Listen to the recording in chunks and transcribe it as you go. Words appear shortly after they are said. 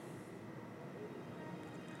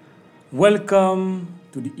Welcome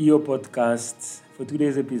to the EO podcast for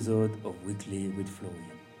today's episode of Weekly with Florian.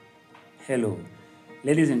 Hello,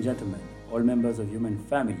 ladies and gentlemen, all members of human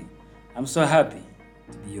family. I'm so happy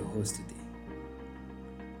to be your host today.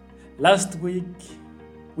 Last week,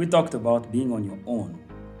 we talked about being on your own.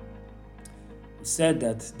 We said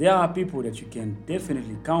that there are people that you can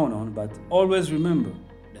definitely count on, but always remember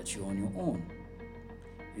that you're on your own.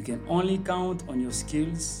 You can only count on your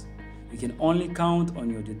skills. You can only count on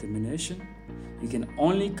your determination. You can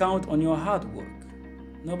only count on your hard work.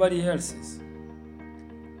 Nobody else's.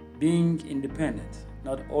 Being independent,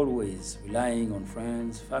 not always relying on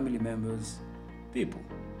friends, family members, people.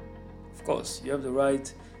 Of course, you have the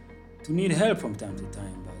right to need help from time to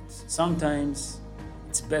time, but sometimes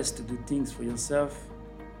it's best to do things for yourself,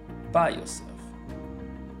 by yourself.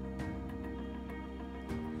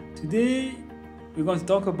 Today, we're going to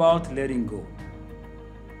talk about letting go.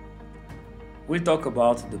 We'll talk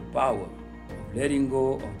about the power of letting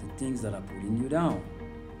go of the things that are pulling you down.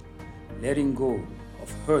 Letting go of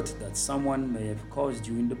hurt that someone may have caused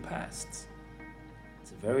you in the past.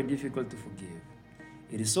 It's very difficult to forgive.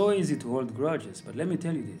 It is so easy to hold grudges, but let me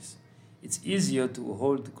tell you this. It's easier to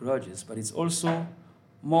hold grudges, but it's also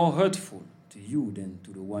more hurtful to you than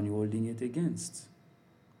to the one you're holding it against.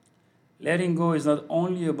 Letting go is not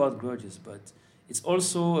only about grudges, but it's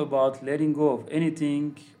also about letting go of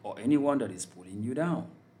anything or anyone that is pulling you down.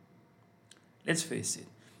 Let's face it,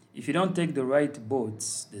 if you don't take the right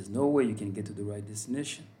boats, there's no way you can get to the right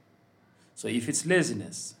destination. So if it's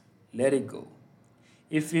laziness, let it go.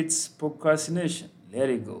 If it's procrastination, let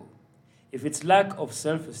it go. If it's lack of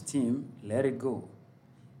self-esteem, let it go.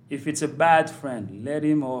 If it's a bad friend, let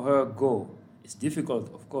him or her go. It's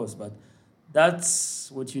difficult, of course, but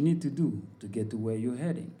that's what you need to do to get to where you're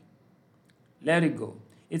heading. Let it go.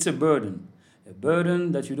 It's a burden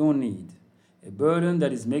that you don't need, a burden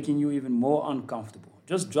that is making you even more uncomfortable.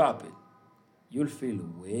 Just drop it. You'll feel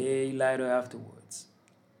way lighter afterwards.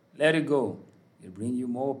 Let it go. It'll bring you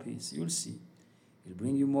more peace. You'll see. It'll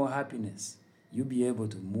bring you more happiness. You'll be able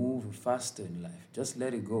to move faster in life. Just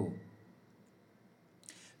let it go.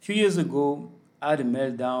 A few years ago, I had a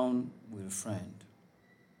meltdown with a friend.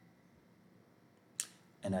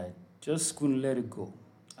 And I just couldn't let it go.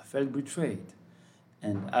 I felt betrayed.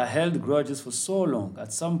 And I held grudges for so long.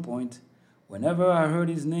 At some point, whenever I heard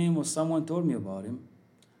his name or someone told me about him,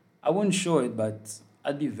 I wouldn't show it, but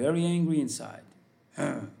I'd be very angry inside.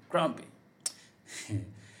 Grumpy.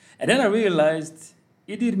 And then I realized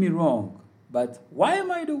he did me wrong. But why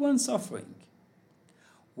am I the one suffering?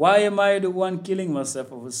 Why am I the one killing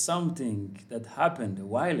myself over something that happened a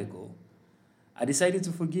while ago? I decided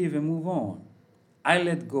to forgive and move on. I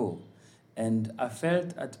let go, and I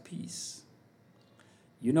felt at peace.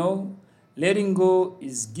 You know, letting go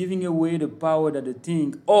is giving away the power that the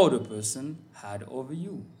thing or the person had over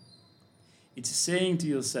you. It's saying to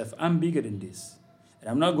yourself, I'm bigger than this, and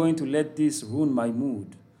I'm not going to let this ruin my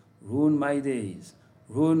mood, ruin my days,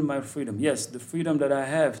 ruin my freedom. Yes, the freedom that I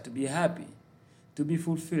have to be happy, to be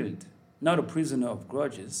fulfilled, not a prisoner of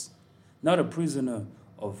grudges, not a prisoner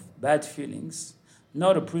of bad feelings,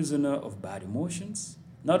 not a prisoner of bad emotions,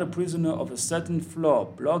 not a prisoner of a certain flaw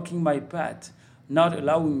blocking my path, not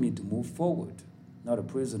allowing me to move forward, not a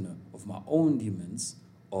prisoner of my own demons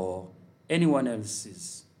or anyone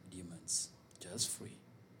else's demons, just free.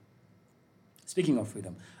 Speaking of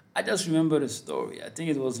freedom, I just remembered a story. I think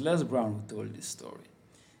it was Les Brown who told this story.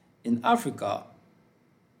 In Africa,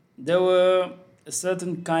 there were a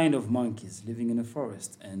certain kind of monkeys living in a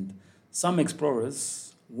forest, and some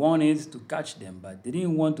explorers wanted to catch them, but they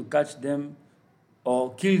didn't want to catch them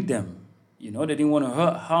or kill them. They didn't want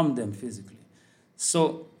to harm them physically.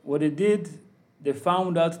 So what they did, they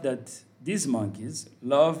found out that these monkeys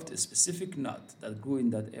loved a specific nut that grew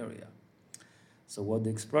in that area. So what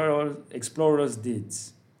the explorers did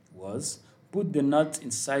was put the nut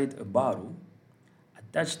inside a bottle,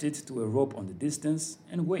 attached it to a rope on the distance,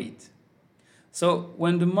 and wait. So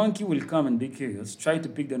when the monkey will come and be curious, try to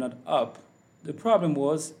pick the nut up, the problem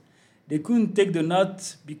was they couldn't take the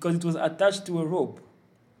nut because it was attached to a rope.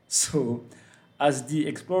 So as the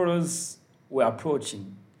explorers were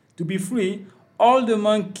approaching, to be free, all the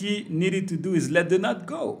monkey needed to do is let the nut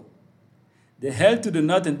go. They held to the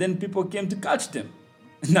nut and then people came to catch them.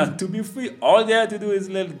 Now, to be free, all they had to do is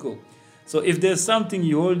let it go. So if there's something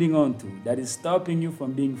you're holding on to that is stopping you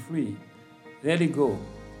from being free, let it go.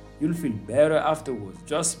 You'll feel better afterwards.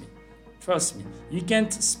 Trust me. You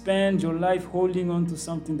can't spend your life holding on to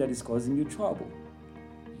something that is causing you trouble.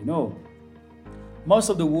 Most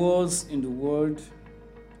of the wars in the world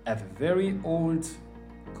have very old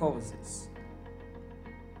causes.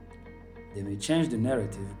 They may change the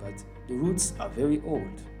narrative, but the roots are very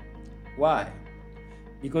old. Why?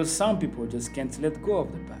 Because some people just can't let go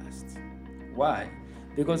of the past. Why?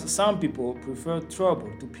 Because some people prefer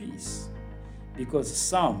trouble to peace. Because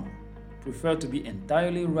some prefer to be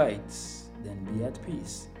entirely right than be at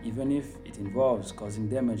peace, even if it involves causing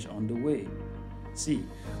damage on the way. See,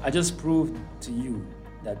 I just proved to you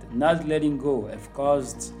that not letting go have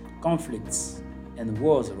caused conflicts and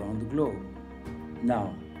wars around the globe.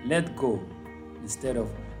 Now, let go instead of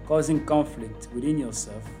causing conflict within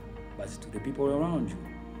yourself, but to the people around you.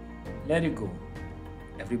 Let it go.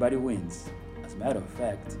 Everybody wins. As a matter of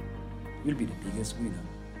fact, you'll be the biggest winner.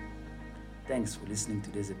 Thanks for listening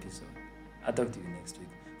to this episode. I'll talk to you next week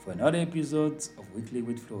for another episode of Weekly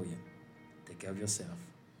with Florian. Take care of yourself.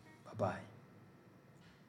 Bye-bye.